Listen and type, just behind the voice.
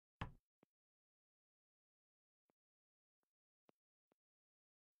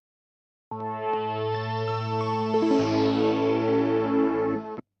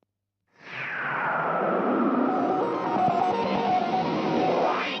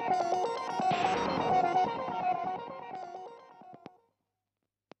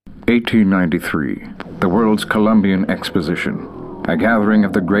1893, the World's Columbian Exposition, a gathering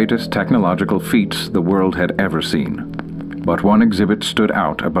of the greatest technological feats the world had ever seen. But one exhibit stood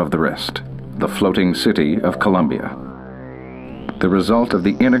out above the rest, the floating city of Columbia. The result of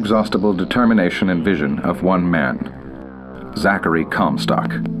the inexhaustible determination and vision of one man, Zachary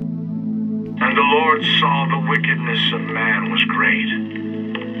Comstock. And the Lord saw the wickedness of man was great,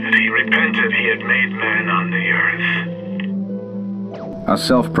 and he repented he had made man on the earth. A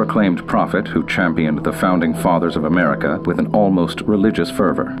self-proclaimed prophet who championed the founding fathers of America with an almost religious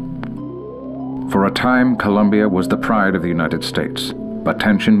fervor. For a time, Columbia was the pride of the United States, but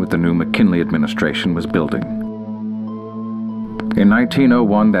tension with the new McKinley administration was building. In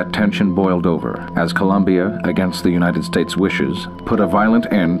 1901, that tension boiled over as Columbia, against the United States' wishes, put a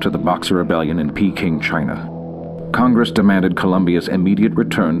violent end to the Boxer Rebellion in Peking, China. Congress demanded Columbia's immediate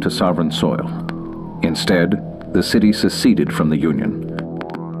return to sovereign soil. Instead, the city seceded from the Union.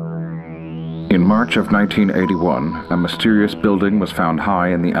 In March of 1981, a mysterious building was found high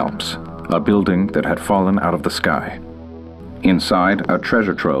in the Alps, a building that had fallen out of the sky. Inside, a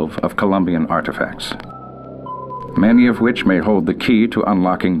treasure trove of Columbian artifacts, many of which may hold the key to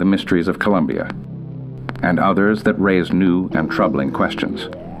unlocking the mysteries of Columbia, and others that raise new and troubling questions.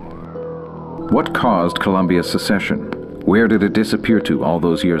 What caused Columbia's secession? Where did it disappear to all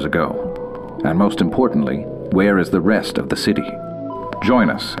those years ago? And most importantly, where is the rest of the city? Join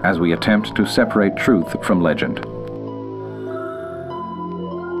us as we attempt to separate truth from legend.